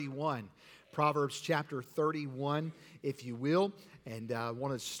31. Proverbs chapter 31, if you will. And I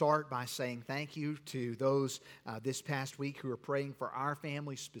want to start by saying thank you to those this past week who are praying for our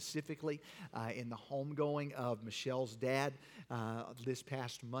family, specifically in the homegoing of Michelle's dad this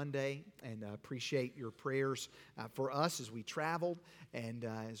past Monday. And appreciate your prayers for us as we traveled and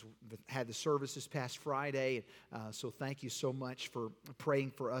as we had the service this past Friday. So thank you so much for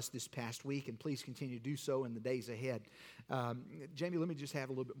praying for us this past week, and please continue to do so in the days ahead. Jamie, let me just have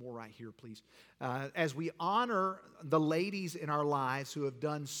a little bit more right here, please. As we honor the ladies in our lives who have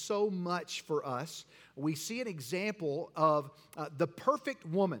done so much for us, we see an example of the perfect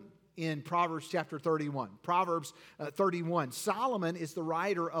woman in Proverbs chapter 31. Proverbs 31. Solomon is the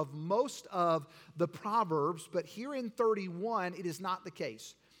writer of most of the Proverbs, but here in 31, it is not the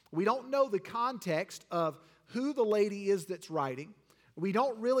case. We don't know the context of who the lady is that's writing. We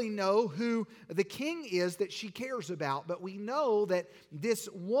don't really know who the king is that she cares about, but we know that this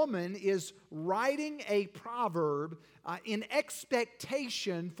woman is writing a proverb in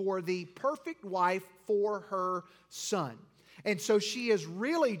expectation for the perfect wife for her son. And so she is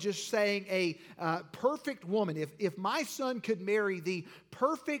really just saying a perfect woman. If my son could marry the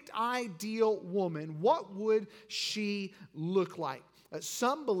perfect ideal woman, what would she look like?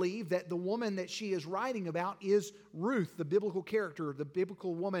 Some believe that the woman that she is writing about is Ruth, the biblical character, the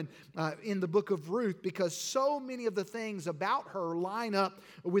biblical woman in the book of Ruth, because so many of the things about her line up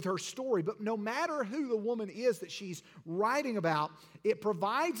with her story. But no matter who the woman is that she's writing about, it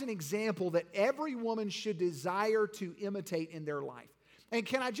provides an example that every woman should desire to imitate in their life. And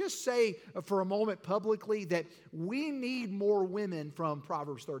can I just say for a moment publicly that we need more women from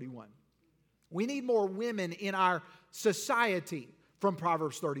Proverbs 31. We need more women in our society from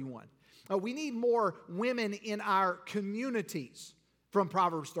Proverbs 31. We need more women in our communities from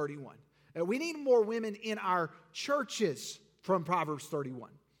Proverbs 31. We need more women in our churches from Proverbs 31.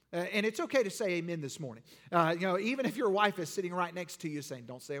 And it's okay to say amen this morning. Even if your wife is sitting right next to you saying,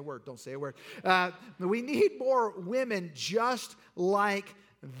 don't say a word, don't say a word. We need more women just like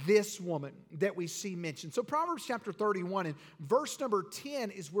this woman that we see mentioned. So Proverbs chapter 31 and verse number 10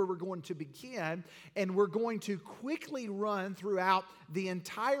 is where we're going to begin, and we're going to quickly run throughout the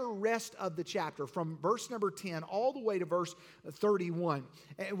entire rest of the chapter from verse number 10 all the way to verse 31.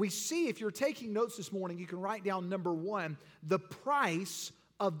 And we see, if you're taking notes this morning, you can write down number 1, the price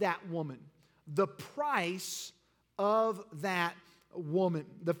of that woman. The price of that woman.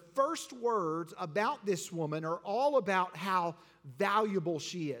 The first words about this woman are all about how valuable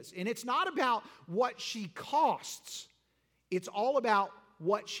she is. And it's not about what she costs. It's all about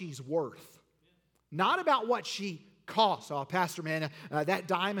what she's worth. Not about what she costs. Oh, Pastor, man, that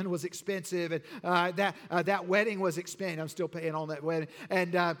diamond was expensive, and that wedding was expensive. I'm still paying on that wedding.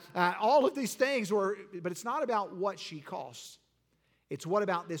 And all of these things were, but it's not about what she costs. It's what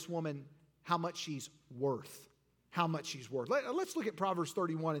about this woman, how much she's worth. How much she's worth. Let's look at Proverbs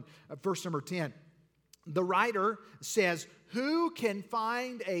 31 and verse number 10. The writer says, "Who can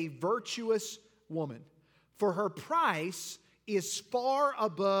find a virtuous woman? For her price is far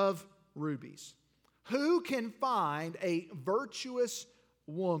above rubies." Who can find a virtuous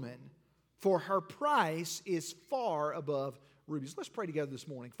woman? For her price is far above rubies. Let's pray together this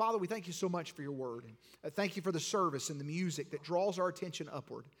morning. Father, we thank you so much for your word. Thank you for the service and the music that draws our attention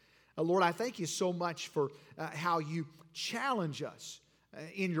upward. Lord, I thank you so much for how you challenge us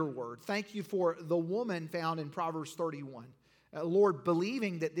in your word. Thank you for the woman found in Proverbs 31. Lord,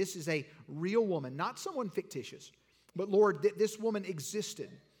 believing that this is a real woman, not someone fictitious, but Lord, that this woman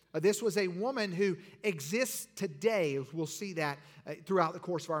existed. This was a woman who exists today. We'll see that throughout the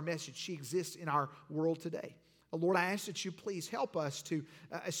course of our message. She exists in our world today. Lord, I ask that you please help us to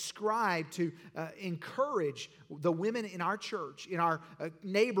ascribe, to encourage the women in our church, in our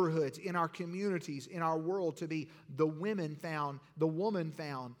neighborhoods, in our communities, in our world to be the woman found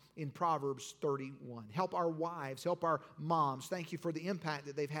in Proverbs 31. Help our wives, help our moms. Thank you for the impact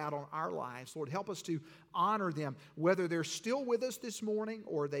that they've had on our lives. Lord, help us to honor them, whether they're still with us this morning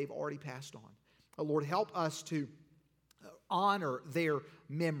or they've already passed on. Lord, help us to honor their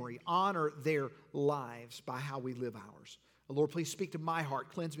memory, honor their lives by how we live ours. Lord, please speak to my heart.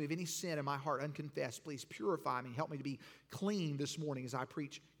 Cleanse me of any sin in my heart unconfessed. Please purify me. Help me to be clean this morning as I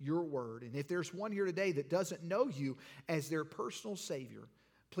preach your word. And if there's one here today that doesn't know you as their personal Savior,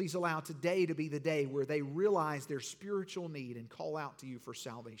 please allow today to be the day where they realize their spiritual need and call out to you for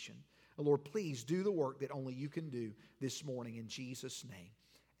salvation. Lord, please do the work that only you can do this morning in Jesus' name.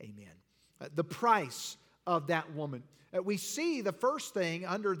 Amen. The price of that woman. We see the first thing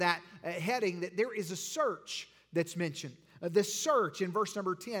under that heading that there is a search that's mentioned. The search in verse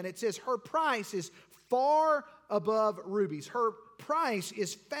number 10, it says her price is far above rubies. Her price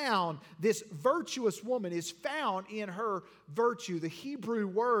is found, this virtuous woman is found in her virtue. The Hebrew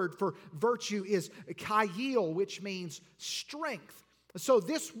word for virtue is chayil, which means strength. So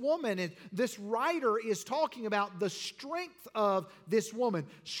this woman, and this writer is talking about the strength of this woman,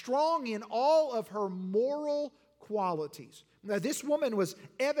 strong in all of her moral qualities. Now, this woman was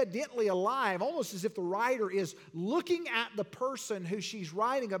evidently alive, almost as if the writer is looking at the person who she's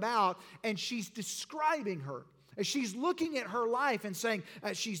writing about, and she's describing her. As she's looking at her life and saying,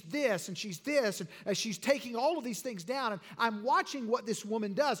 she's this, and she's taking all of these things down. And I'm watching what this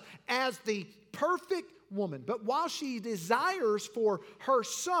woman does as the perfect woman. But while she desires for her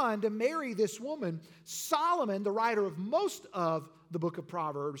son to marry this woman, Solomon, the writer of most of the book of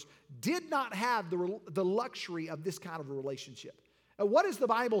Proverbs, did not have the luxury of this kind of a relationship. What does the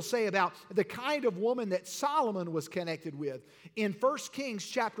Bible say about the kind of woman that Solomon was connected with? In 1 Kings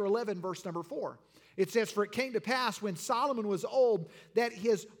chapter 11, verse number 4. It says, "For it came to pass when Solomon was old that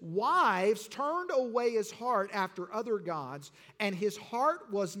his wives turned away his heart after other gods, and his heart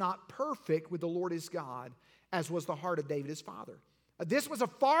was not perfect with the Lord his God, as was the heart of David his father." This was a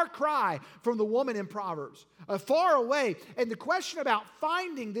far cry from the woman in Proverbs, far away. And the question about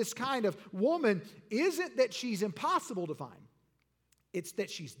finding this kind of woman isn't that she's impossible to find. It's that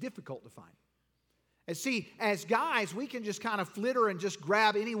she's difficult to find. And see, as guys, we can just kind of flitter and just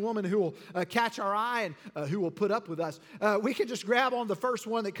grab any woman who will catch our eye and who will put up with us. We can just grab on the first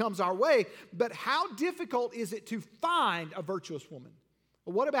one that comes our way. But how difficult is it to find a virtuous woman?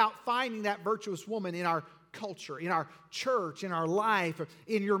 What about finding that virtuous woman in our culture, in our church, in our life,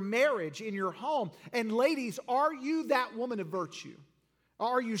 in your marriage, in your home? And ladies, are you that woman of virtue?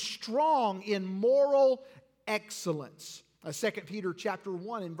 Are you strong in moral excellence? 2 Peter chapter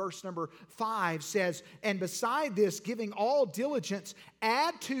 1 and verse number 5 says, "And beside this, giving all diligence,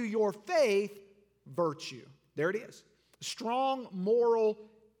 add to your faith virtue." There it is. Strong moral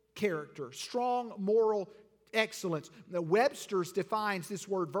character, strong moral excellence. Now, Webster's defines this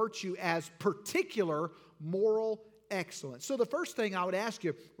word virtue as particular moral excellence. So the first thing I would ask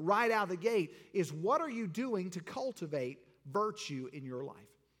you right out of the gate is, what are you doing to cultivate virtue in your life?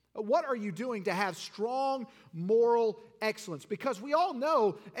 What are you doing to have strong moral excellence? Because we all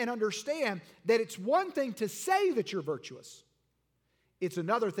know and understand that it's one thing to say that you're virtuous. It's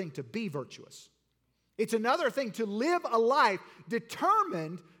another thing to be virtuous. It's another thing to live a life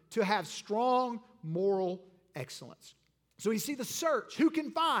determined to have strong moral excellence. So we see the search. Who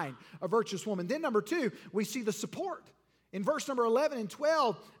can find a virtuous woman? Then number two, we see the support. In verse number 11 and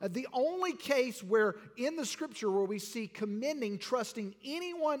 12, the only case where in the scripture where we see commending, trusting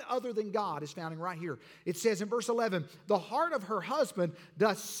anyone other than God is found in right here. It says in verse 11, "The heart of her husband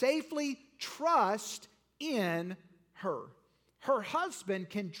doth safely trust in her." Her husband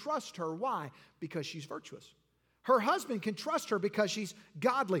can trust her. Why? Because she's virtuous. Her husband can trust her because she's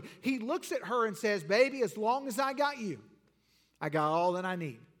godly. He looks at her and says, "Baby, as long as I got you, I got all that I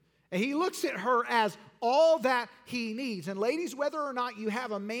need." And he looks at her as all that he needs. And ladies, whether or not you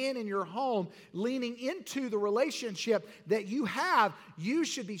have a man in your home leaning into the relationship that you have, you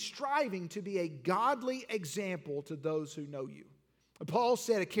should be striving to be a godly example to those who know you. Paul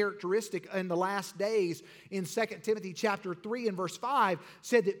said a characteristic in the last days in 2 Timothy chapter 3 and verse 5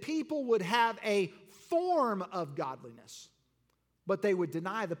 said that people would have a form of godliness, but they would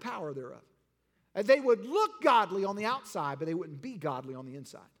deny the power thereof. And they would look godly on the outside, but they wouldn't be godly on the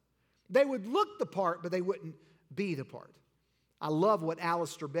inside. They would look the part, but they wouldn't be the part. I love what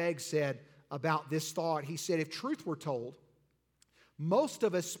Alistair Begg said about this thought. He said, if truth were told, most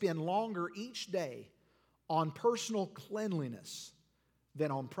of us spend longer each day on personal cleanliness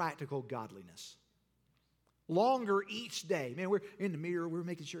than on practical godliness. Longer each day. Man, we're in the mirror, we're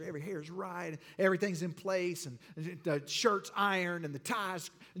making sure every hair is right, everything's in place, and the shirt's ironed, and the tie's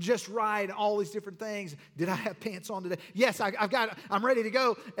just right, and all these different things. Did I have pants on today? Yes, I'm ready to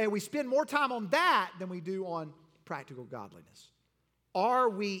go. And we spend more time on that than we do on practical godliness. Are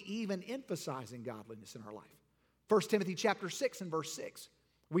we even emphasizing godliness in our life? 1 Timothy chapter 6 and verse 6.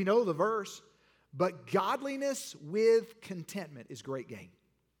 We know the verse, but godliness with contentment is great gain.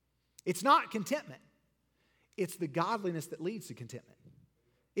 It's not contentment. It's the godliness that leads to contentment.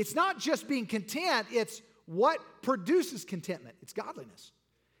 It's not just being content, it's what produces contentment. It's godliness.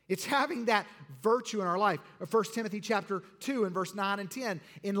 It's having that virtue in our life. 1 Timothy chapter 2 and verse 9 and 10.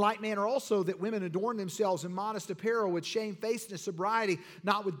 In like manner also that women adorn themselves in modest apparel with shamefacedness, sobriety,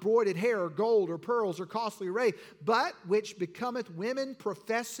 not with broided hair or gold or pearls or costly array, but which becometh women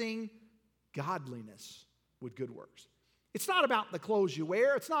professing godliness with good works. It's not about the clothes you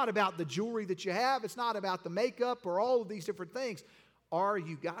wear. It's not about the jewelry that you have. It's not about the makeup or all of these different things. Are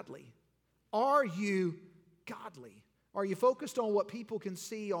you godly? Are you godly? Are you focused on what people can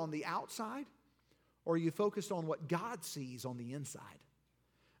see on the outside? Or are you focused on what God sees on the inside?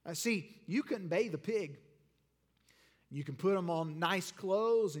 See, you can bathe a pig. You can put them on nice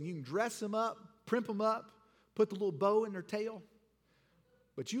clothes and you can dress them up, primp them up, put the little bow in their tail.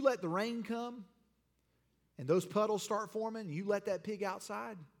 But you let the rain come and those puddles start forming and you let that pig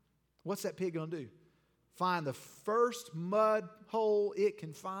outside, what's that pig going to do? Find the first mud hole it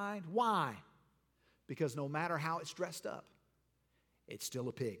can find. Why? Because no matter how it's dressed up, it's still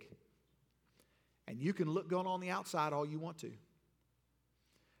a pig. And you can look good on the outside all you want to.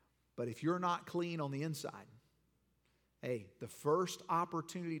 But if you're not clean on the inside, hey, the first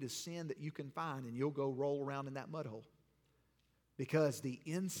opportunity to sin that you can find, and you'll go roll around in that mud hole. Because the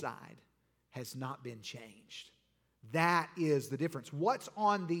inside has not been changed. That is the difference. What's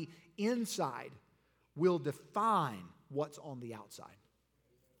on the inside will define what's on the outside.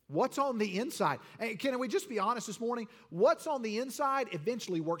 What's on the inside? And can we just be honest this morning? What's on the inside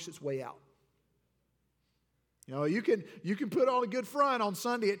eventually works its way out. You know, you can put on a good front on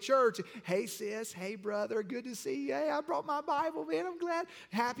Sunday at church. Hey, sis. Hey, brother. Good to see you. Hey, I brought my Bible, man. I'm glad.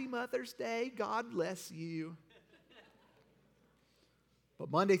 Happy Mother's Day. God bless you.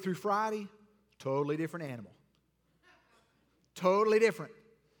 But Monday through Friday, totally different animal. Totally different.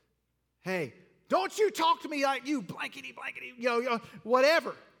 Hey, don't you talk to me like you blankety,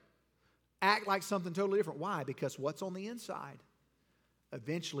 whatever. Act like something totally different. Why? Because what's on the inside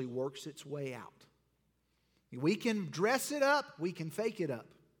eventually works its way out. We can dress it up, we can fake it up.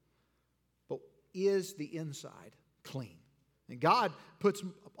 But is the inside clean? And God puts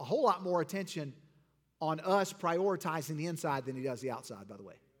a whole lot more attention on us prioritizing the inside than He does the outside, by the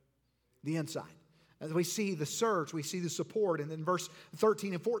way. The inside. As we see the search, we see the support, and then verse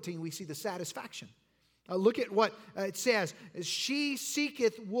 13 and 14, we see the satisfaction. Look at what it says. She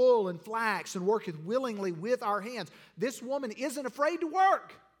seeketh wool and flax and worketh willingly with our hands. This woman isn't afraid to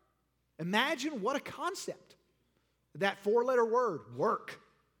work. Imagine what a concept. That four-letter word, work.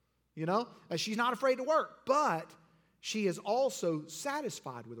 You know, she's not afraid to work, but she is also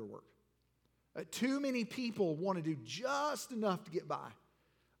satisfied with her work. Too many people want to do just enough to get by.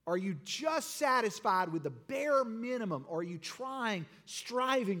 Are you just satisfied with the bare minimum? Or are you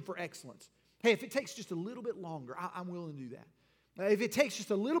striving for excellence? Hey, if it takes just a little bit longer, I'm willing to do that. If it takes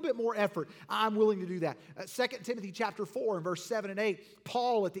just a little bit more effort, I'm willing to do that. 2 Timothy chapter 4 and verse 7 and 8,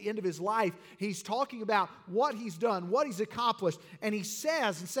 Paul at the end of his life, he's talking about what he's done, what he's accomplished. And he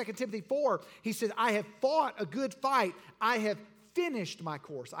says in 2 Timothy 4, he says, I have fought a good fight. I have finished my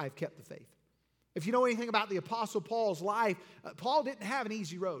course. I have kept the faith. If you know anything about the Apostle Paul's life, Paul didn't have an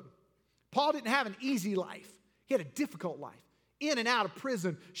easy road. Paul didn't have an easy life. He had a difficult life. In and out of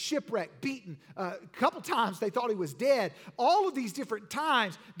prison, shipwrecked, beaten. A couple times they thought he was dead. All of these different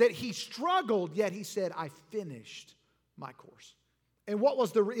times that he struggled, yet he said, I finished my course. And what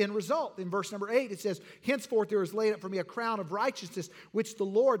was the end result? In verse number 8, it says, henceforth there is laid up for me a crown of righteousness, which the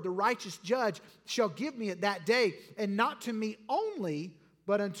Lord, the righteous judge, shall give me at that day, and not to me only,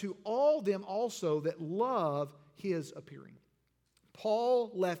 but unto all them also that love his appearing.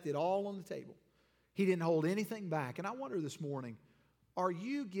 Paul left it all on the table. He didn't hold anything back. And I wonder this morning, are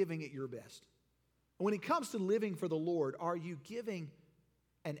you giving it your best? When it comes to living for the Lord, are you giving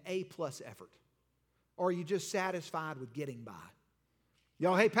an A-plus effort? Or are you just satisfied with getting by? You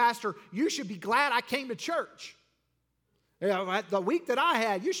know, hey, Pastor, you should be glad I came to church. You know, the week that I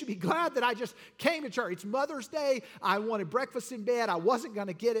had, you should be glad that I just came to church. It's Mother's Day. I wanted breakfast in bed. I wasn't going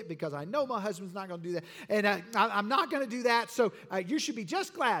to get it because I know my husband's not going to do that. And I'm not going to do that. So you should be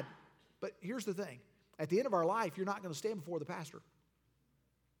just glad. But here's the thing. At the end of our life, you're not going to stand before the pastor.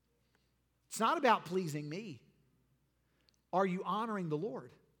 It's not about pleasing me. Are you honoring the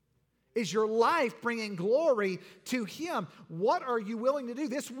Lord? Is your life bringing glory to Him? What are you willing to do?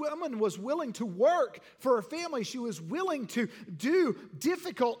 This woman was willing to work for her family. She was willing to do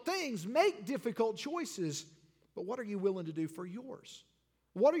difficult things, make difficult choices. But what are you willing to do for yours?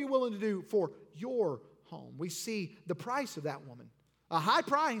 What are you willing to do for your home? We see the price of that woman. A high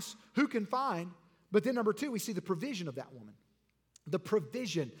price, who can find? But then number 2, we see the provision of that woman. The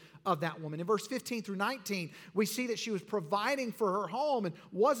provision of that woman. In verse 15 through 19, we see that she was providing for her home and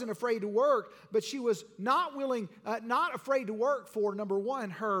wasn't afraid to work, but she was not afraid to work for, number 1,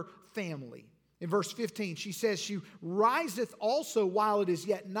 her family. In verse 15, she says, she riseth also while it is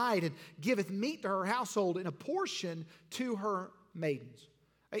yet night, and giveth meat to her household and a portion to her maidens.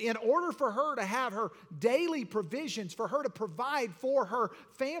 In order for her to have her daily provisions, for her to provide for her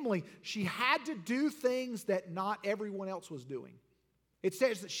family, she had to do things that not everyone else was doing. It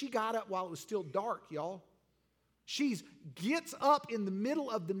says that she got up while it was still dark, y'all. She gets up in the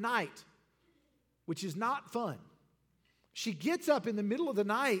middle of the night, which is not fun. She gets up in the middle of the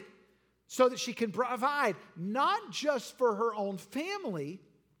night so that she can provide not just for her own family,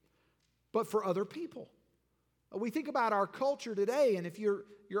 but for other people. We think about our culture today, and if you're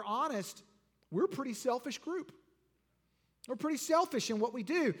honest, we're a pretty selfish group. We're pretty selfish in what we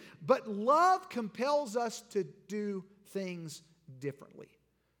do. But love compels us to do things differently,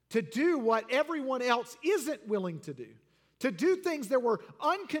 to do what everyone else isn't willing to do things that were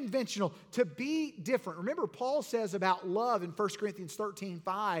unconventional, to be different. Remember, Paul says about love in 1 Corinthians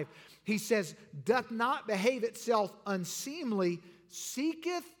 13:5, he says, doth not behave itself unseemly,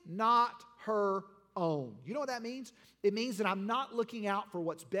 seeketh not her own. You know what that means? It means that I'm not looking out for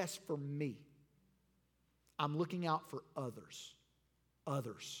what's best for me. I'm looking out for others.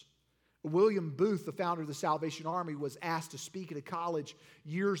 Others. William Booth, the founder of the Salvation Army, was asked to speak at a college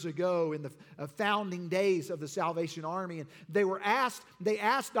years ago in the founding days of the Salvation Army. And they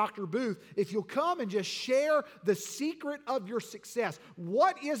asked Dr. Booth, if you'll come and just share the secret of your success.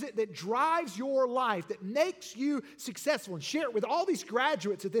 What is it that drives your life, that makes you successful? And share it with all these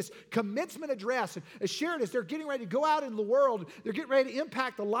graduates at this commencement address. And share it as they're getting ready to go out into the world. They're getting ready to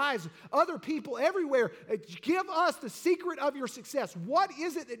impact the lives of other people everywhere. Give us the secret of your success. What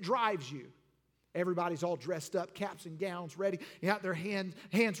is it that drives you? Everybody's all dressed up, caps and gowns ready. You got their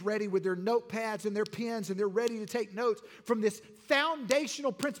hands ready with their notepads and their pens, and they're ready to take notes from this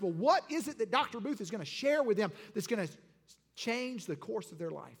foundational principle. What is it that Dr. Booth is going to share with them that's going to change the course of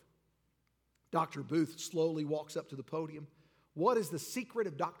their life? Dr. Booth slowly walks up to the podium. What is the secret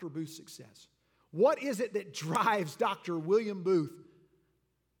of Dr. Booth's success? What is it that drives Dr. William Booth?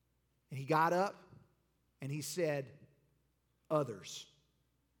 And he got up and he said, others.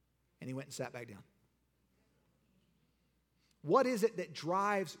 And he went and sat back down. What is it that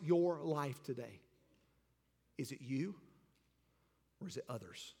drives your life today? Is it you or is it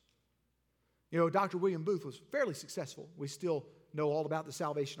others? You know, Dr. William Booth was fairly successful. We still know all about the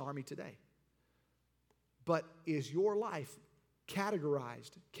Salvation Army today. But is your life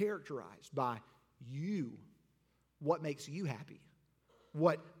characterized by you? What makes you happy?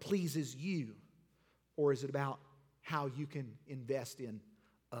 What pleases you? Or is it about how you can invest in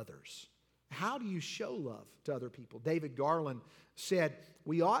others? How do you show love to other people? David Garland said,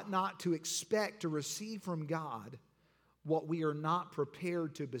 we ought not to expect to receive from God what we are not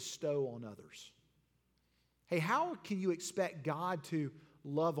prepared to bestow on others. Hey, how can you expect God to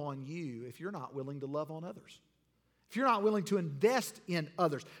love on you if you're not willing to love on others? If you're not willing to invest in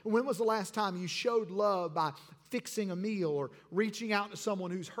others? When was the last time you showed love by fixing a meal or reaching out to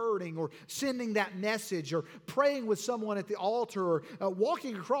someone who's hurting or sending that message or praying with someone at the altar or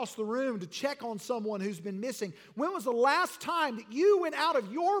walking across the room to check on someone who's been missing? When was the last time that you went out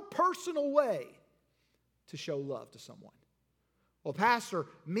of your personal way to show love to someone? Well, Pastor,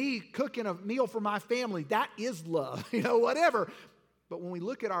 me cooking a meal for my family, that is love, whatever. But when we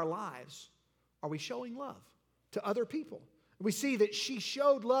look at our lives, are we showing love to other people? We see that she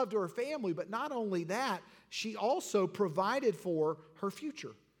showed love to her family, but not only that, she also provided for her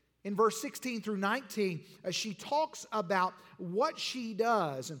future. In verse 16 through 19, she talks about what she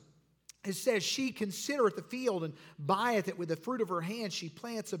does. And it says, she considereth the field and buyeth it with the fruit of her hand. She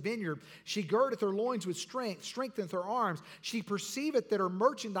plants a vineyard. She girdeth her loins with strength, strengtheneth her arms. She perceiveth that her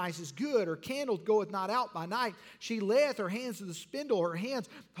merchandise is good. Her candle goeth not out by night. She layeth her hands to the spindle. Her hands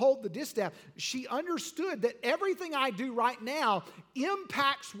hold the distaff. She understood that everything I do right now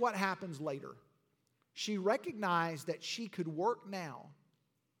impacts what happens later. She recognized that she could work now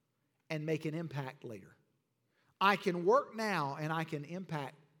and make an impact later. I can work now and I can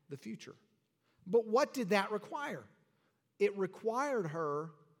impact the future. But what did that require? It required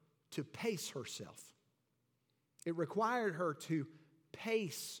her to pace herself. It required her to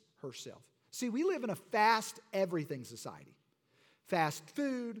pace herself. See, we live in a fast everything society. Fast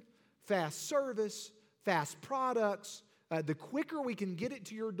food, fast service, fast products. The quicker we can get it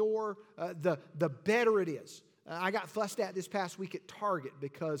to your door, the better it is. I got fussed at this past week at Target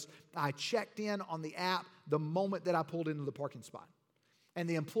because I checked in on the app the moment that I pulled into the parking spot. And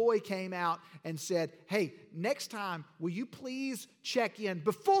the employee came out and said, hey, next time, will you please check in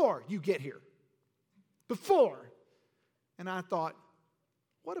before you get here? Before. And I thought,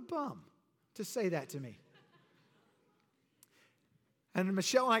 what a bum to say that to me. And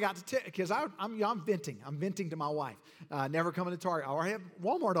Michelle and I got to because I'm venting. I'm venting to my wife. Never coming to Target. I already have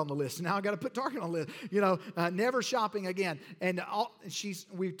Walmart on the list. And now I got to put Target on the list. Never shopping again. And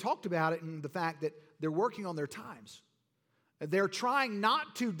we talked about it and the fact that they're working on their times. They're trying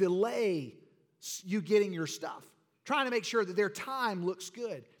not to delay you getting your stuff. Trying to make sure that their time looks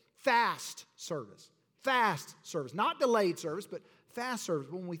good. Fast service. Fast service. Not delayed service, but fast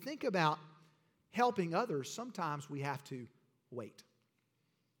service. When we think about helping others, sometimes we have to wait.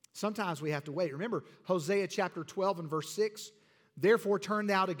 Sometimes we have to wait. Remember Hosea chapter 12 and verse 6? Therefore turn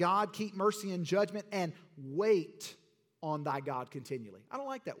thou to God, keep mercy and judgment, and wait on thy God continually. I don't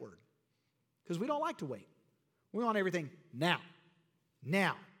like that word because we don't like to wait. We want everything now.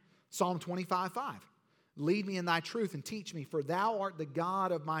 Now. Psalm 25:5. Lead me in thy truth and teach me, for thou art the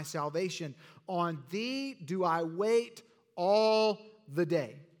God of my salvation. On thee do I wait all the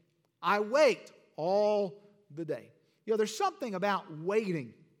day. I wait all the day. You know, there's something about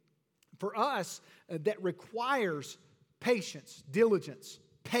waiting for us that requires patience, diligence,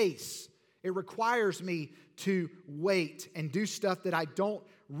 pace. It requires me to wait and do stuff that I don't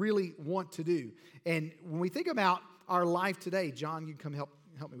really want to do. And when we think about our life today, John, you can come help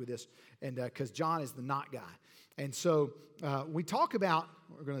me with this, and because John is the knot guy. And so we talk about,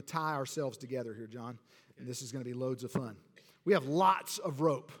 we're going to tie ourselves together here, John, and this is going to be loads of fun. We have lots of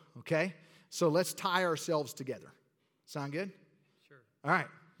rope, okay? So let's tie ourselves together. Sound good? Sure. All right,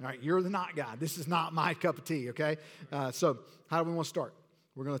 you're the knot guy. This is not my cup of tea, okay? So how do we want to start?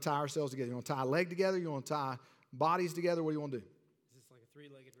 We're going to tie ourselves together. You want to tie a leg together? You want to tie bodies together? What do you want to do? Is this like a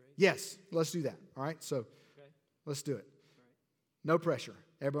three-legged race? Yes, let's do that, all right? So Okay. let's do it. All right. No pressure.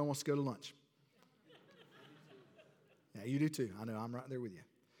 Everyone wants to go to lunch. Yeah, you do too. I know, I'm right there with you.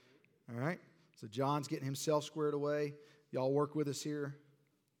 All right? So John's getting himself squared away. Y'all work with us here.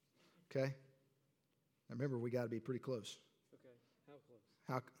 Okay? Now remember, we got to be pretty close. Okay.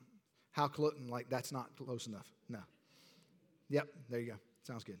 How close? How close? Like, that's not close enough. No. Yep, there you go.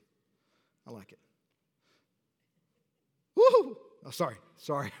 Sounds good. I like it. Woo! Oh, sorry.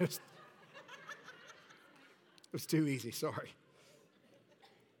 It was too easy. Sorry.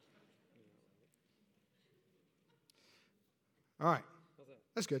 All right. How's that?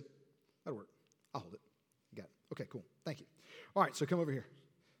 That's good. That'll work. I'll hold it. You got it. Okay, cool. Thank you. All right, so come over here.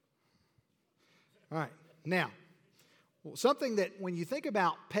 All right. Now, something that when you think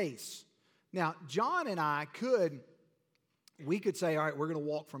about pace, now, John and I we could say, all right, we're going to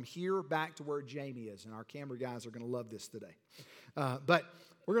walk from here back to where Jamie is, and our camera guys are going to love this today. But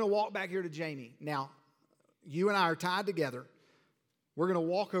we're going to walk back here to Jamie. Now, you and I are tied together. We're going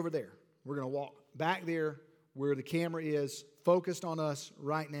to walk over there. We're going to walk back there where the camera is focused on us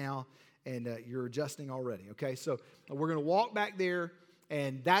right now, and you're adjusting already, okay? So we're going to walk back there,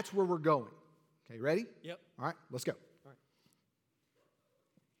 and that's where we're going. Okay, ready? Yep. All right, let's go. All right.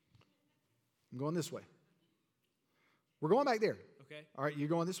 I'm going this way. We're going back there. Okay. All right, you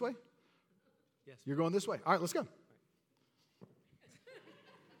going this way? Yes. You're going this way. All right, let's go.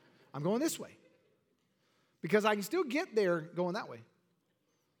 I'm going this way. Because I can still get there going that way.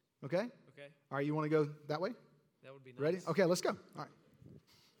 Okay? Okay. All right, you want to go that way? That would be nice. Ready? Okay, let's go. All right.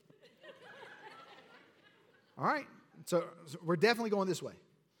 All right. So we're definitely going this way.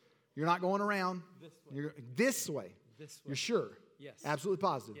 You're not going around. This way. You're this way. This way. You're sure? Yes. Absolutely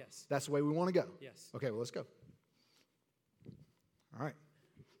positive? Yes. That's the way we want to go? Yes. Okay, well, let's go. All right.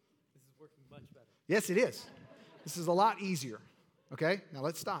 This is working much better. Yes, it is. This is a lot easier. Okay, now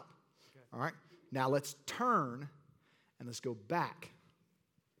let's stop. Okay. All right. Now let's turn and let's go back.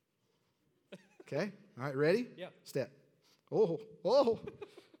 Okay. All right, ready? Yeah. Step. Oh,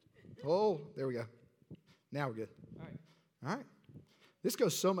 there we go. Now we're good. All right. All right. This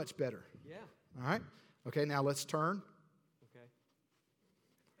goes so much better. Yeah. All right. Okay, now let's turn. Okay.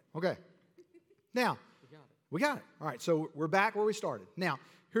 Okay. Now, we got it. All right, so we're back where we started. Now,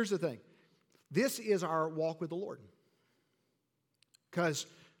 here's the thing. This is our walk with the Lord. Because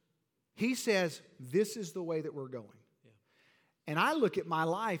He says this is the way that we're going. Yeah. And I look at my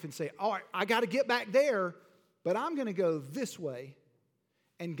life and say, all right, I got to get back there, but I'm going to go this way.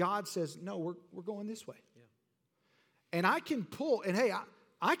 And God says, no, we're going this way. Yeah. And I can pull, and hey,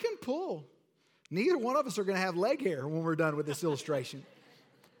 I can pull. Neither one of us are going to have leg hair when we're done with this illustration.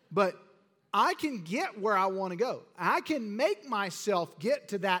 But I can get where I want to go. I can make myself get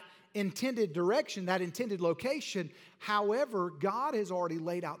to that intended direction, that intended location. However, God has already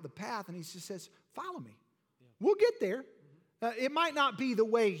laid out the path, and He just says, follow me. Yeah. We'll get there. It might not be the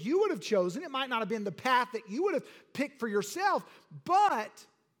way you would have chosen. It might not have been the path that you would have picked for yourself. But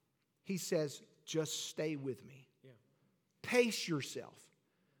He says, just stay with me. Yeah. Pace yourself.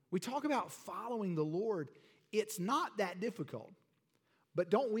 We talk about following the Lord. It's not that difficult. But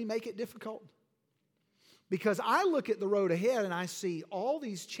don't we make it difficult? Because I look at the road ahead and I see all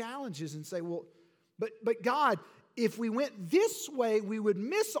these challenges and say, well, but God, if we went this way, we would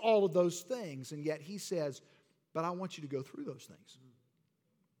miss all of those things. And yet He says, but I want you to go through those things.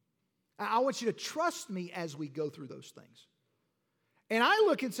 I want you to trust me as we go through those things. And I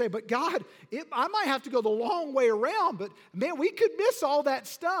look and say, but God, I might have to go the long way around, but man, we could miss all that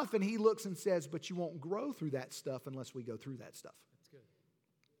stuff. And he looks and says, but you won't grow through that stuff unless we go through that stuff. That's good.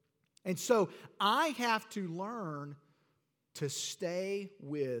 And so I have to learn to stay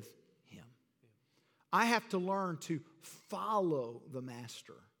with him. I have to learn to follow the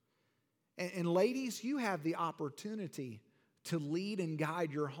master. And ladies, you have the opportunity to lead and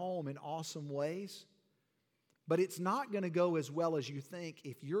guide your home in awesome ways. But it's not going to go as well as you think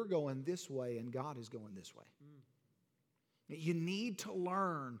if you're going this way and God is going this way. You need to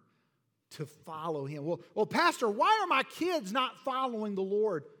learn to follow him. Well, Pastor, why are my kids not following the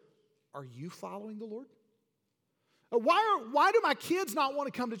Lord? Are you following the Lord? Why do my kids not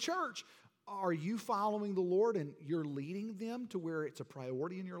want to come to church? Are you following the Lord and you're leading them to where it's a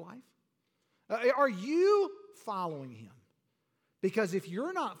priority in your life? Are you following him? Because if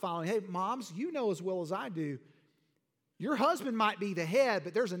you're not following, hey, moms, you know as well as I do, your husband might be the head,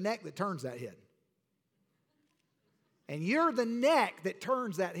 but there's a neck that turns that head. And you're the neck that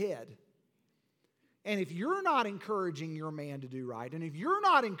turns that head. And if you're not encouraging your man to do right, and if you're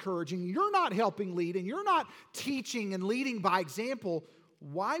not encouraging, you're not helping lead, and you're not teaching and leading by example,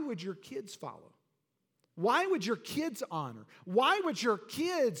 why would your kids follow? Why would your kids honor? Why would your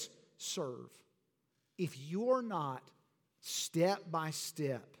kids serve if you're not step by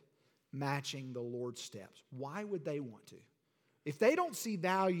step matching the Lord's steps? Why would they want to? If they don't see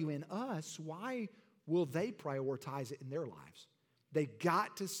value in us, why will they prioritize it in their lives? They've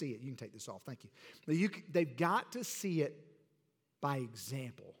got to see it. You can take this off. Thank you. They've got to see it by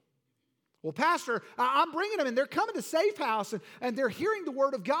example. Well, Pastor, I'm bringing them and they're coming to Safe House and they're hearing the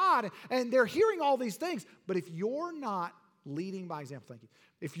Word of God and they're hearing all these things. But if you're not leading by example, thank you.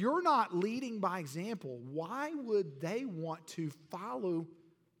 If you're not leading by example, why would they want to follow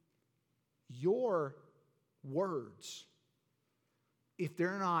your words if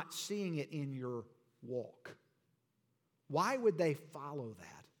they're not seeing it in your walk? Why would they follow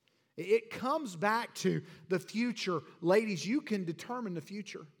that? It comes back to the future. Ladies, you can determine the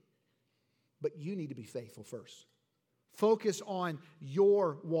future, but you need to be faithful first. Focus on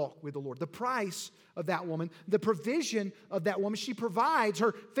your walk with the Lord. The price of that woman, the provision of that woman, she provides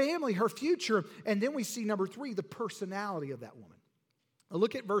her family, her future. And then we see number 3, the personality of that woman.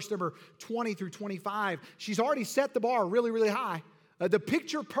 Look at verse number 20 through 25. She's already set the bar really, really high. The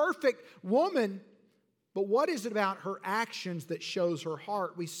picture perfect woman. But what is it about her actions that shows her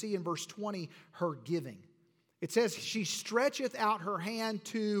heart? We see in verse 20 her giving. It says, she stretcheth out her hand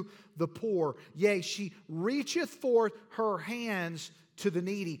to the poor. Yea, she reacheth forth her hands to the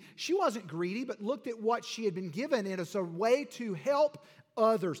needy. She wasn't greedy, but looked at what she had been given, and it's a way to help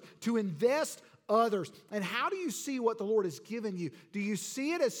others, to invest others. And how do you see what the Lord has given you? Do you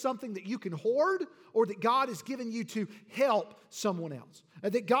see it as something that you can hoard, or that God has given you to help someone else?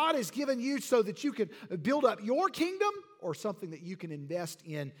 That God has given you so that you can build up your kingdom, or something that you can invest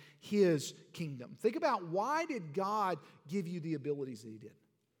in His kingdom? Think about, why did God give you the abilities that He did?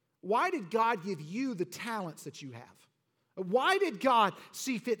 Why did God give you the talents that you have? Why did God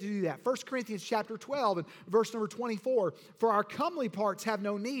see fit to do that? 1 Corinthians chapter 12 and verse number 24. For our comely parts have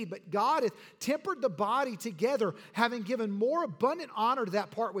no need, but God hath tempered the body together, having given more abundant honor to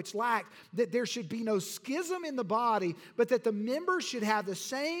that part which lacked, that there should be no schism in the body, but that the members should have the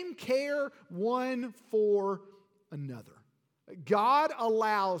same care one for another. God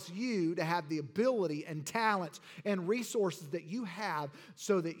allows you to have the ability and talents and resources that you have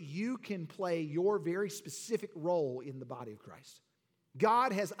so that you can play your very specific role in the body of Christ.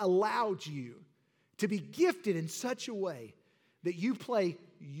 God has allowed you to be gifted in such a way that you play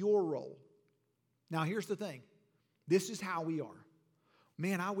your role. Now, here's the thing. This is how we are.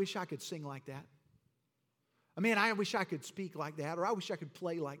 Man, I wish I could sing like that. Man, I wish I could speak like that, or I wish I could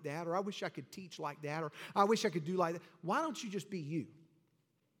play like that, or I wish I could teach like that, or I wish I could do like that. Why don't you just be you?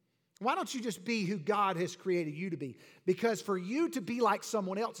 Why don't you just be who God has created you to be? Because for you to be like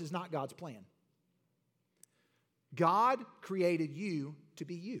someone else is not God's plan. God created you to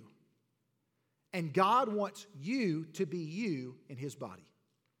be you. And God wants you to be you in His body.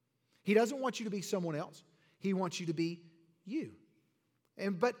 He doesn't want you to be someone else. He wants you to be you.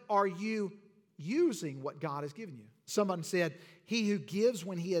 But are you using what God has given you? Someone said, he who gives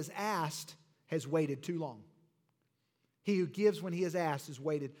when he is asked has waited too long. He who gives when he is asked has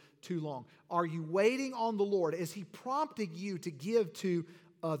waited too long. Are you waiting on the Lord? Is He prompting you to give to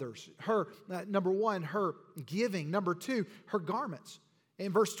others? Number one, her giving. Number two, her garments.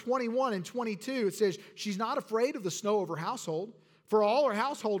 In verse 21 and 22, it says, she's not afraid of the snow of her household, For all her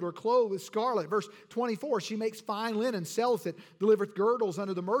household are clothed with scarlet. Verse 24, she makes fine linen, selleth it, delivereth girdles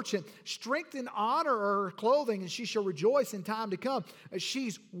unto the merchant. Strength and honor are her clothing, and she shall rejoice in time to come. As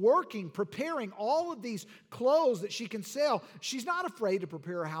she's working, preparing all of these clothes that she can sell, she's not afraid to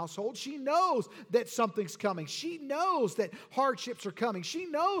prepare a household. She knows that something's coming. She knows that hardships are coming. She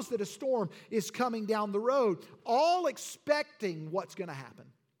knows that a storm is coming down the road, all expecting what's going to happen.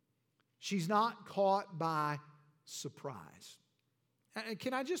 She's not caught by surprise. And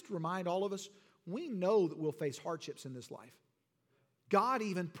can I just remind all of us, we know that we'll face hardships in this life. God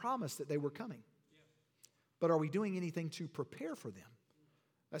even promised that they were coming. But are we doing anything to prepare for them?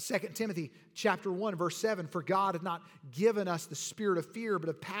 2 Timothy chapter 1, verse 7, for God hath not given us the spirit of fear, but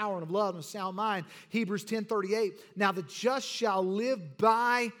of power and of love and of sound mind. Hebrews 10:38, now the just shall live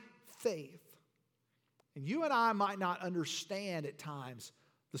by faith. And you and I might not understand at times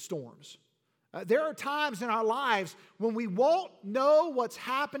the storms. There are times in our lives when we won't know what's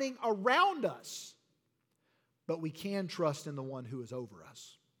happening around us, but we can trust in the one who is over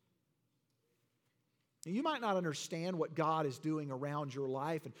us. And you might not understand what God is doing around your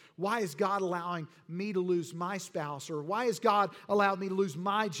life, and why is God allowing me to lose my spouse, or why has God allowed me to lose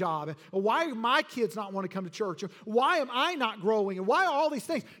my job, or why do my kids not want to come to church, or why am I not growing, and why are all these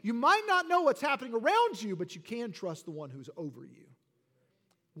things? You might not know what's happening around you, but you can trust the one who's over you.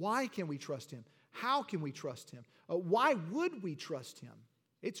 Why can we trust Him? How can we trust Him? Why would we trust Him?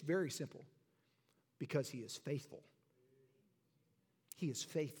 It's very simple. Because He is faithful. He is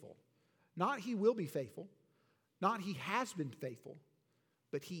faithful. Not He will be faithful. Not He has been faithful.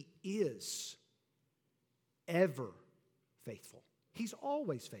 But He is ever faithful. He's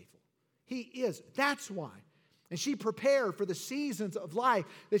always faithful. He is. That's why. And she prepared for the seasons of life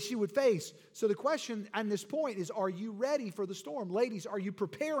that she would face. So the question on this point is, are you ready for the storm? Ladies, are you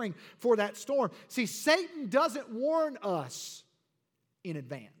preparing for that storm? See, Satan doesn't warn us in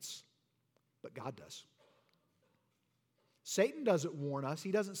advance, but God does. Satan doesn't warn us.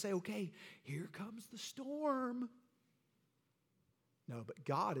 He doesn't say, okay, here comes the storm. No, but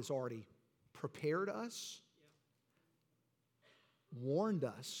God has already prepared us, warned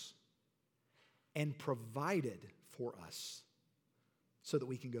us, and provided for us so that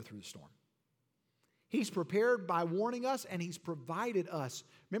we can go through the storm. He's prepared by warning us, and He's provided us.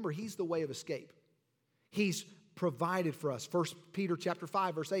 Remember, He's the way of escape. He's provided for us. 1 Peter chapter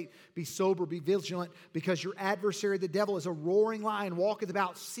 5, verse 8, be sober, be vigilant, because your adversary, the devil, is a roaring lion, walketh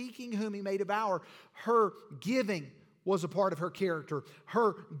about, seeking whom he may devour. Her giving was a part of her character.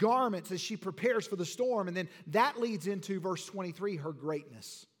 Her garments as she prepares for the storm. And then that leads into verse 23, her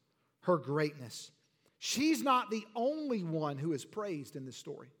greatness. Her greatness. She's not the only one who is praised in this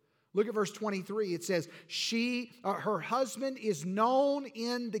story. Look at verse 23. It says, her husband is known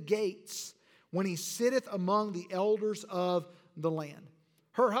in the gates when he sitteth among the elders of the land.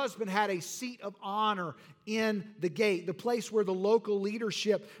 Her husband had a seat of honor in the gate, the place where the local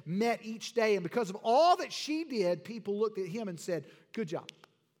leadership met each day. And because of all that she did, people looked at him and said, good job.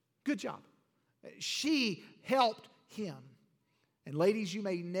 Good job. She helped him. And ladies, you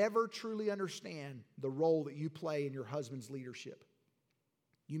may never truly understand the role that you play in your husband's leadership.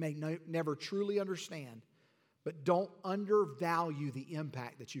 You may never truly understand, but don't undervalue the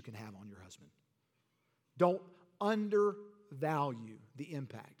impact that you can have on your husband. Don't undervalue the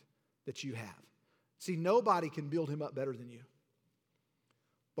impact that you have. See, nobody can build him up better than you.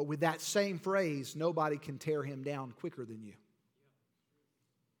 But with that same phrase, nobody can tear him down quicker than you.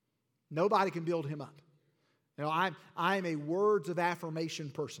 Nobody can build him up. You know, I'm a words of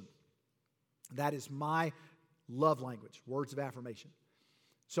affirmation person. That is my love language, words of affirmation.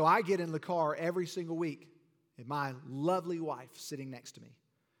 So I get in the car every single week, and my lovely wife sitting next to me.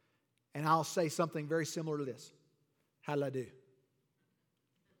 And I'll say something very similar to this. How did I do?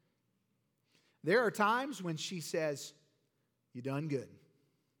 There are times when she says, you done good.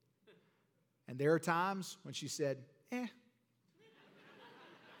 And there are times when she said,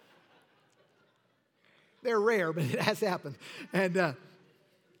 They're rare, but it has happened. And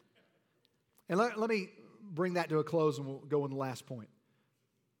let me bring that to a close, and we'll go on the last point.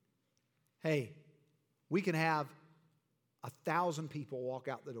 Hey, we can have 1,000 people walk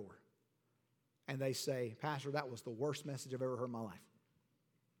out the door, and they say, Pastor, that was the worst message I've ever heard in my life.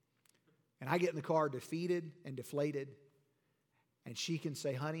 And I get in the car defeated and deflated, and she can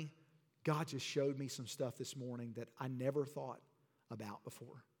say, honey, God just showed me some stuff this morning that I never thought about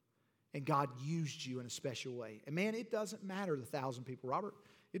before. And God used you in a special way. And man, it doesn't matter the 1,000 people, Robert.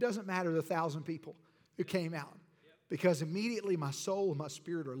 It doesn't matter the 1,000 people who came out. Because immediately my soul and my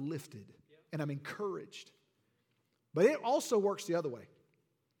spirit are lifted. And I'm encouraged. But it also works the other way.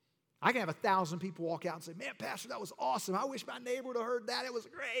 I can have 1,000 people walk out and say, man, Pastor, that was awesome. I wish my neighbor would have heard that. It was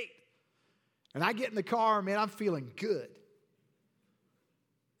great. And I get in the car, man, I'm feeling good.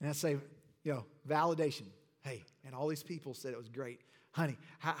 And I say, validation. Hey, and all these people said it was great. Honey,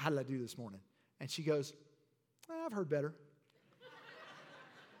 how did I do this morning? And she goes, I've heard better.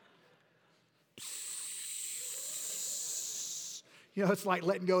 It's like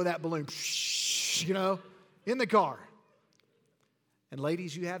letting go of that balloon, in the car. And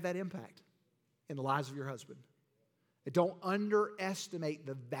ladies, you have that impact in the lives of your husband. And don't underestimate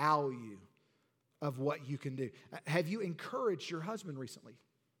the value of what you can do. Have you encouraged your husband recently,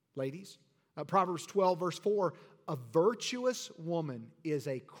 ladies? Proverbs 12, verse 4, a virtuous woman is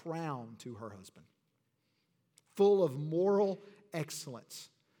a crown to her husband, full of moral excellence.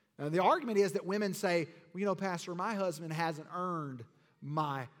 And the argument is that women say, Pastor, my husband hasn't earned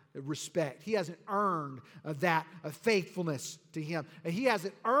my respect. He hasn't earned that faithfulness to him. He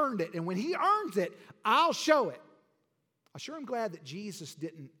hasn't earned it. And when he earns it, I'll show it. I sure am glad that Jesus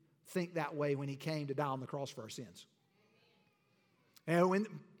didn't think that way when he came to die on the cross for our sins. And when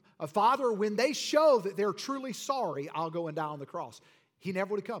a father, when they show that they're truly sorry, I'll go and die on the cross. He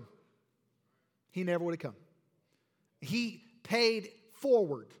never would have come. He never would have come. He paid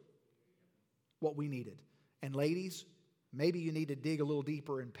forward what we needed. And ladies, maybe you need to dig a little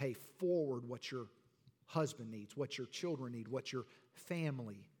deeper and pay forward what your husband needs, what your children need, what your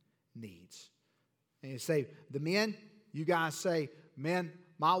family needs. And you say, the men, you guys say, man,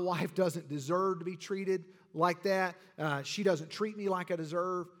 my wife doesn't deserve to be treated like that. She doesn't treat me like I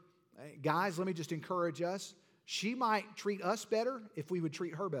deserve. Guys, let me just encourage us. She might treat us better if we would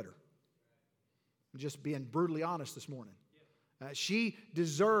treat her better. I'm just being brutally honest this morning. She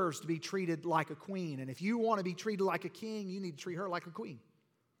deserves to be treated like a queen. And if you want to be treated like a king, you need to treat her like a queen.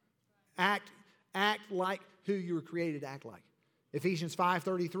 Act like who you were created to act like. Ephesians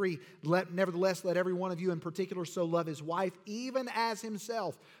 5:33, nevertheless, let every one of you in particular so love his wife, even as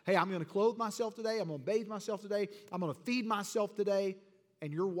himself. Hey, I'm going to clothe myself today. I'm going to bathe myself today. I'm going to feed myself today.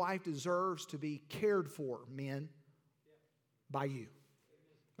 And your wife deserves to be cared for, men, by you.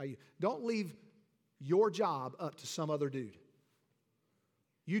 By you. Don't leave your job up to some other dude.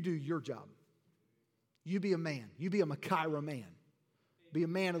 You do your job. You be a man. You be a Makaira man. Be a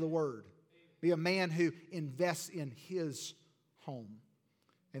man of the word. Be a man who invests in his home.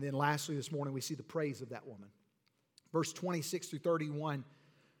 And then lastly this morning we see the praise of that woman. Verse 26 through 31.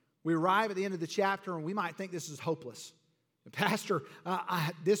 We arrive at the end of the chapter and we might think this is hopeless. Pastor,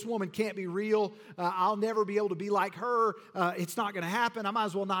 this woman can't be real. I'll never be able to be like her. It's not going to happen. I might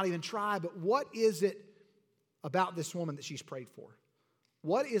as well not even try. But what is it about this woman that she's prayed for?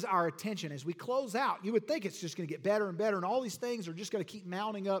 What is our attention as we close out? You would think it's just going to get better and better and all these things are just going to keep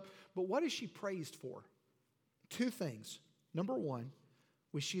mounting up. But what is she praised for? Two things. Number one,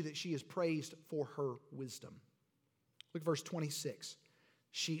 we see that she is praised for her wisdom. Look at verse 26.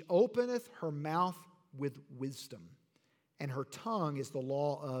 She openeth her mouth with wisdom, and her tongue is the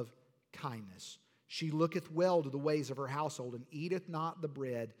law of kindness. She looketh well to the ways of her household, and eateth not the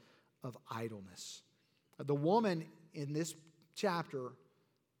bread of idleness. The woman in this chapter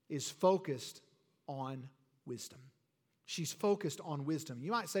is focused on wisdom. She's focused on wisdom.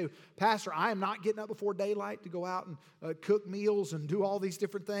 You might say, Pastor, I am not getting up before daylight to go out and cook meals and do all these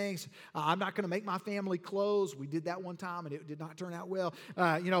different things. I'm not going to make my family clothes. We did that one time and it did not turn out well.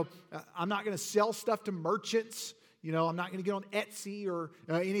 I'm not going to sell stuff to merchants. I'm not going to get on Etsy or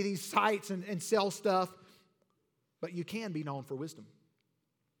any of these sites and sell stuff. But you can be known for wisdom.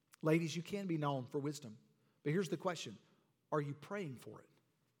 Ladies, you can be known for wisdom. But here's the question. Are you praying for it?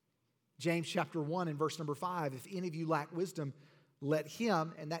 James chapter 1 and verse number 5, if any of you lack wisdom, let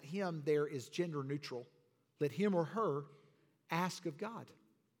him, and that him there is gender neutral, let him or her ask of God.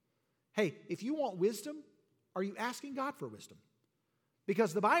 Hey, if you want wisdom, are you asking God for wisdom?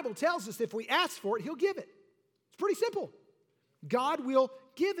 Because the Bible tells us if we ask for it, he'll give it. It's pretty simple. God will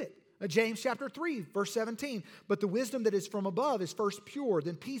give it. James chapter 3, verse 17. But the wisdom that is from above is first pure,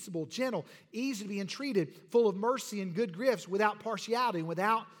 then peaceable, gentle, easy to be entreated, full of mercy and good gifts, without partiality and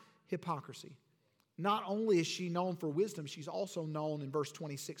without hypocrisy. Not only is she known for wisdom, she's also known in verse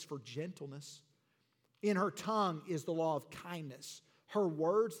 26 for gentleness. In her tongue is the law of kindness. Her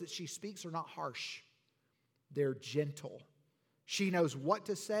words that she speaks are not harsh. They're gentle. She knows what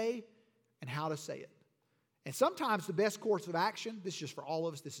to say and how to say it. And sometimes the best course of action, this is just for all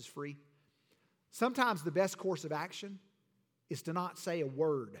of us, this is free. Sometimes the best course of action is to not say a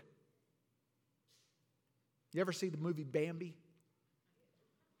word. You ever see the movie Bambi?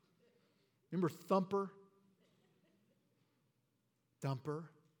 Remember Thumper? Thumper,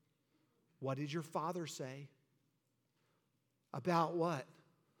 what did your father say? About what?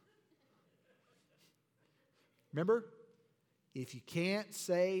 Remember, if you can't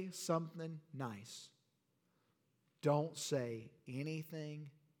say something nice, don't say anything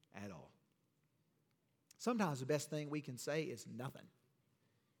at all. Sometimes the best thing we can say is nothing.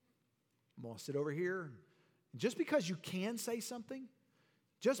 I'm going to sit over here. Just because you can say something,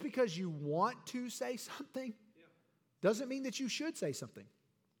 just because you want to say something, doesn't mean that you should say something.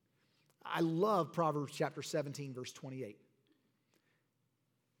 I love Proverbs chapter 17, verse 28.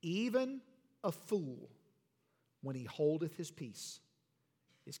 Even a fool, when he holdeth his peace,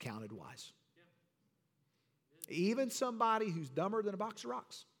 is counted wise. Even somebody who's dumber than a box of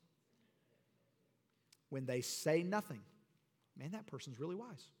rocks, when they say nothing, man, that person's really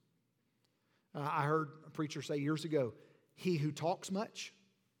wise. I heard a preacher say years ago, he who talks much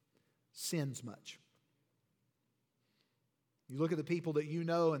sins much. You look at the people that you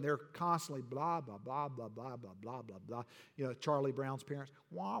know and they're constantly blah, blah, blah, blah, blah, blah, blah, blah, blah. You know, Charlie Brown's parents,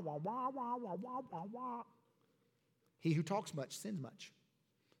 wah, wah, wah, wah, wah, wah, wah, wah. He who talks much sins much.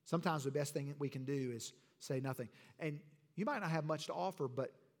 Sometimes the best thing that we can do is say nothing. And you might not have much to offer,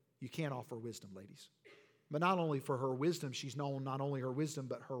 but you can offer wisdom, ladies. But not only for her wisdom, she's known not only her wisdom,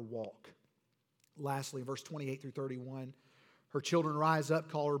 but her walk. Lastly, verse 28 through 31, her children rise up,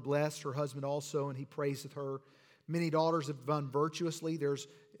 call her blessed, her husband also, and he praiseth her. Many daughters have done virtuously. There's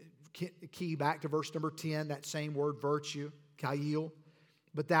a key back to verse number 10, that same word, virtue, kail.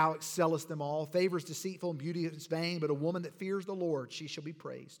 But thou excellest them all. Favor is deceitful and beauty is vain, but a woman that fears the Lord, she shall be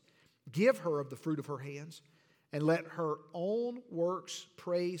praised. Give her of the fruit of her hands, and let her own works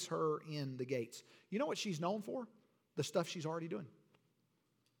praise her in the gates. You know what she's known for? The stuff she's already doing.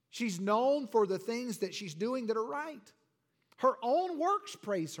 She's known for the things that she's doing that are right. Her own works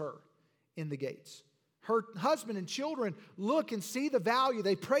praise her in the gates. Her husband and children look and see the value.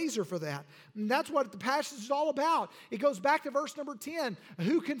 They praise her for that. And that's what the passage is all about. It goes back to verse number 10.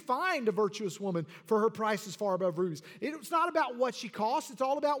 Who can find a virtuous woman, for her price is far above rubies? It's not about what she costs. It's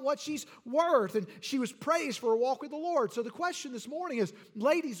all about what she's worth. And she was praised for her walk with the Lord. So the question this morning is,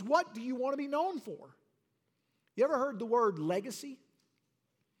 ladies, what do you want to be known for? You ever heard the word legacy?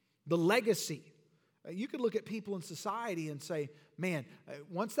 The legacy. You could look at people in society and say, man,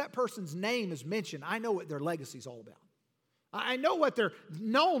 once that person's name is mentioned, I know what their legacy is all about. I know what they're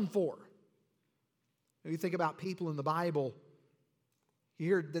known for. When you think about people in the Bible, you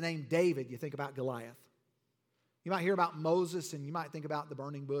hear the name David, you think about Goliath. You might hear about Moses, and you might think about the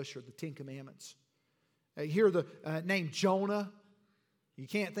burning bush or the Ten Commandments. You hear the name Jonah. You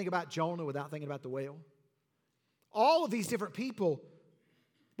can't think about Jonah without thinking about the whale. All of these different people.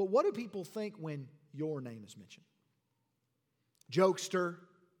 But what do people think when your name is mentioned? Jokester,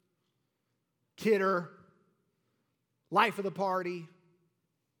 kidder, life of the party,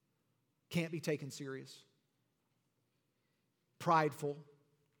 can't be taken serious, prideful,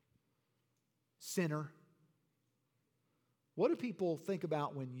 sinner. What do people think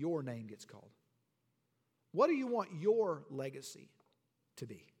about when your name gets called? What do you want your legacy to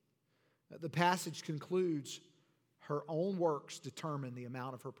be? The passage concludes, her own works determine the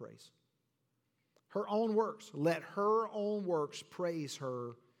amount of her praise. Her own works. Let her own works praise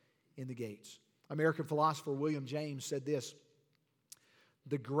her in the gates. American philosopher William James said this: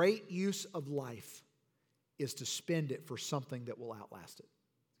 the great use of life is to spend it for something that will outlast it.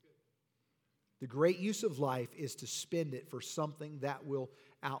 The great use of life is to spend it for something that will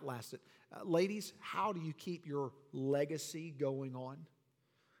outlast it. Ladies, how do you keep your legacy going on?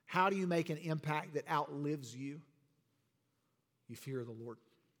 How do you make an impact that outlives you? You fear the Lord.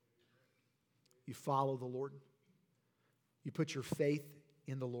 You follow the Lord. You put your faith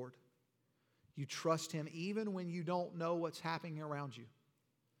in the Lord. You trust Him even when you don't know what's happening around you.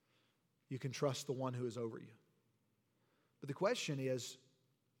 You can trust the one who is over you. But the question is,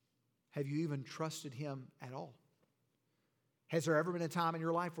 have you even trusted Him at all? Has there ever been a time in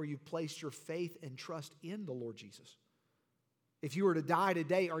your life where you've placed your faith and trust in the Lord Jesus? If you were to die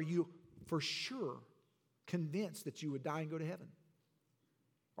today, are you for sure convinced that you would die and go to heaven?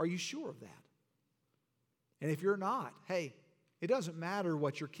 Are you sure of that? And if you're not, hey, it doesn't matter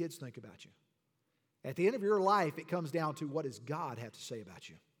what your kids think about you. At the end of your life, it comes down to, what does God have to say about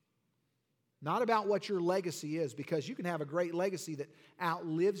you? Not about what your legacy is, because you can have a great legacy that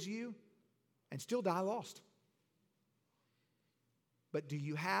outlives you and still die lost. But do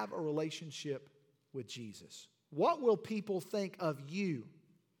you have a relationship with Jesus? What will people think of you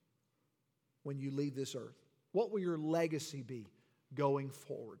when you leave this earth? What will your legacy be going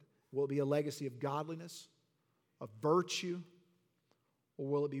forward? Will it be a legacy of godliness, of virtue, or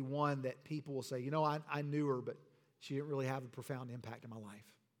will it be one that people will say, you know, I knew her, but she didn't really have a profound impact in my life.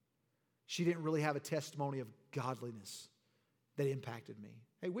 She didn't really have a testimony of godliness that impacted me.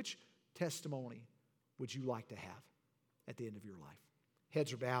 Hey, which testimony would you like to have at the end of your life?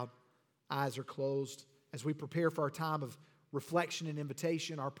 Heads are bowed, eyes are closed. As we prepare for our time of reflection and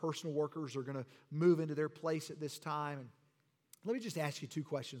invitation, our personal workers are going to move into their place at this time. And let me just ask you 2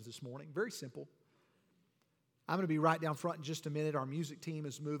 questions this morning. Very simple. I'm going to be right down front in just a minute. Our music team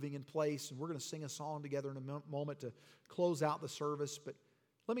is moving in place, and we're going to sing a song together in a moment to close out the service. But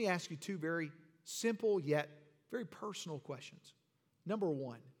let me ask you 2 very simple yet very personal questions. Number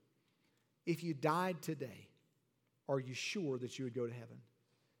 1, if you died today, are you sure that you would go to heaven?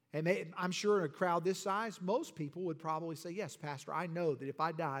 And I'm sure in a crowd this size, most people would probably say, yes, Pastor, I know that if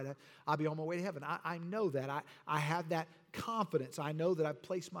I died, I'll be on my way to heaven. I know that. I have that confidence. I know that I've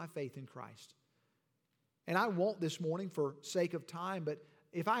placed my faith in Christ. And I won't this morning for sake of time, but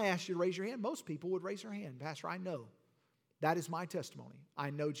if I asked you to raise your hand, most people would raise their hand. Pastor, I know. That is my testimony. I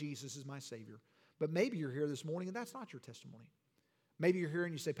know Jesus is my Savior. But maybe you're here this morning and that's not your testimony. Maybe you're here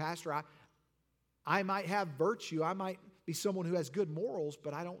and you say, Pastor, I might have virtue. I might be someone who has good morals,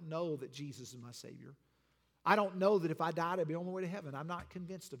 but I don't know that Jesus is my Savior. I don't know that if I died, I'd be on my way to heaven. I'm not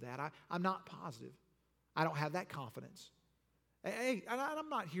convinced of that. I'm not positive. I don't have that confidence. Hey, I'm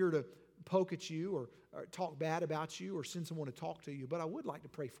not here to poke at you or talk bad about you or send someone to talk to you, but I would like to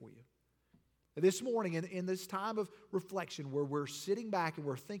pray for you. This morning, in this time of reflection where we're sitting back and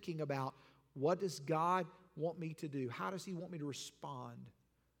we're thinking about what does God want me to do? How does He want me to respond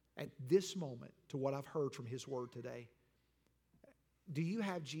at this moment to what I've heard from His Word today? Do you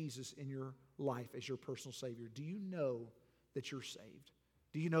have Jesus in your life as your personal Savior? Do you know that you're saved?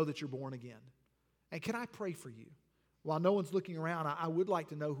 Do you know that you're born again? And can I pray for you? While no one's looking around, I would like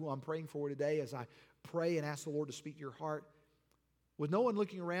to know who I'm praying for today as I pray and ask the Lord to speak to your heart. With no one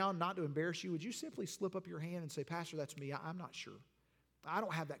looking around, not to embarrass you, would you simply slip up your hand and say, Pastor, that's me. I'm not sure. I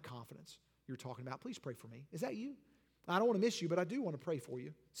don't have that confidence you're talking about. Please pray for me. Is that you? I don't want to miss you, but I do want to pray for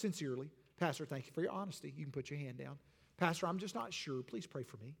you sincerely. Pastor, thank you for your honesty. You can put your hand down. Pastor, I'm just not sure. Please pray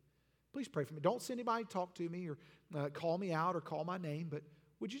for me. Please pray for me. Don't send anybody to talk to me or call me out or call my name, but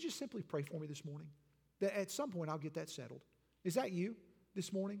would you just simply pray for me this morning? That at some point I'll get that settled. Is that you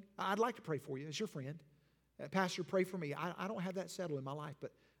this morning? I'd like to pray for you as your friend. Pastor, pray for me. I don't have that settled in my life,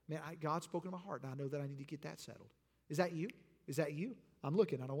 but man, God's spoken to my heart, and I know that I need to get that settled. Is that you? Is that you? I'm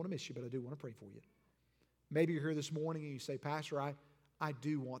looking. I don't want to miss you, but I do want to pray for you. Maybe you're here this morning and you say, Pastor, I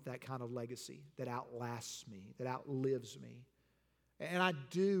do want that kind of legacy that outlasts me, that outlives me. And I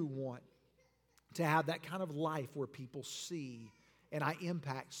do want to have that kind of life where people see and I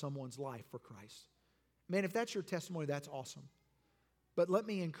impact someone's life for Christ. Man, if that's your testimony, that's awesome. But let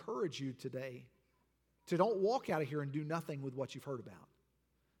me encourage you today to don't walk out of here and do nothing with what you've heard about.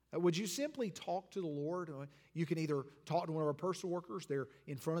 Would you simply talk to the Lord? You can either talk to one of our personal workers. They're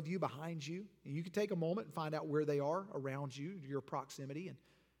in front of you, behind you. And you can take a moment and find out where they are around you, your proximity. And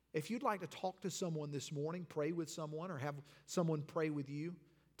if you'd like to talk to someone this morning, pray with someone or have someone pray with you,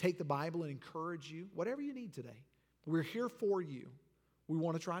 take the Bible and encourage you, whatever you need today. We're here for you. We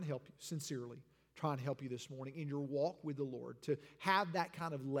want to try and help you, sincerely try and help you this morning in your walk with the Lord to have that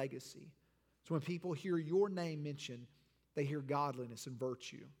kind of legacy. So when people hear your name mentioned, they hear godliness and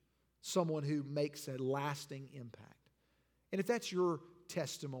virtue. Someone who makes a lasting impact. And if that's your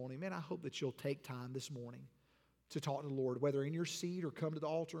testimony, man, I hope that you'll take time this morning to talk to the Lord, whether in your seat or come to the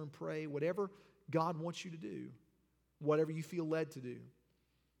altar and pray, whatever God wants you to do, whatever you feel led to do.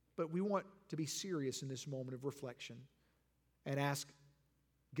 But we want to be serious in this moment of reflection and ask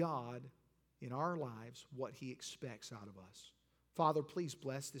God in our lives what He expects out of us. Father, please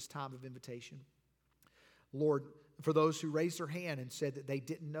bless this time of invitation. Lord, for those who raised their hand and said that they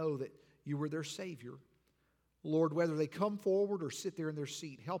didn't know that you were their Savior, Lord, whether they come forward or sit there in their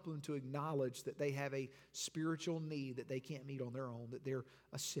seat, help them to acknowledge that they have a spiritual need that they can't meet on their own, that they're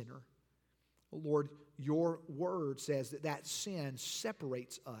a sinner. Lord, your word says that that sin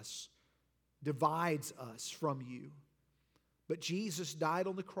separates us, divides us from you. But Jesus died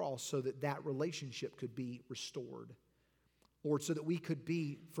on the cross so that that relationship could be restored. Lord, so that we could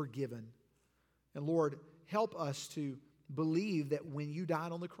be forgiven. And Lord, help us to believe that when you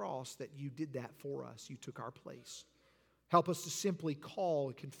died on the cross, that you did that for us. You took our place. Help us to simply call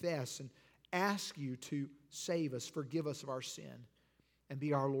and confess and ask you to save us, forgive us of our sin, and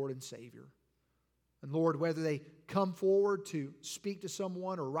be our Lord and Savior. And Lord, whether they come forward to speak to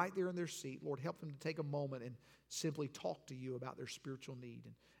someone or right there in their seat, Lord, help them to take a moment and simply talk to you about their spiritual need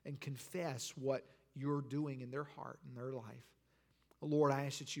and confess what you're doing in their heart and their life. Lord, I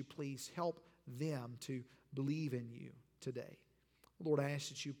ask that you please help them to believe in you today. Lord, I ask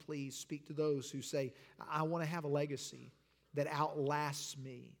that you please speak to those who say, I want to have a legacy that outlasts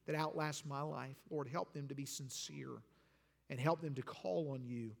me, that outlasts my life. Lord, help them to be sincere and help them to call on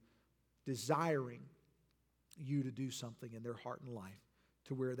you, desiring you to do something in their heart and life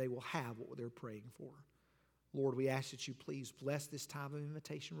to where they will have what they're praying for. Lord, we ask that you please bless this time of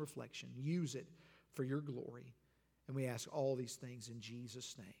invitation reflection. Use it for your glory. And we ask all these things in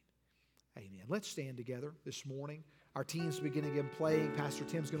Jesus' name. Amen. Let's stand together this morning. Our team's beginning again playing. Pastor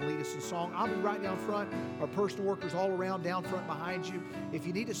Tim's going to lead us in song. I'll be right down front. Our personal workers all around down front behind you. If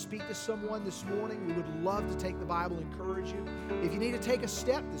you need to speak to someone this morning, we would love to take the Bible and encourage you. If you need to take a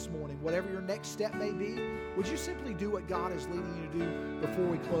step this morning, whatever your next step may be, would you simply do what God is leading you to do before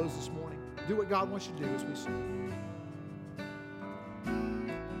we close this morning? Do what God wants you to do as we sing.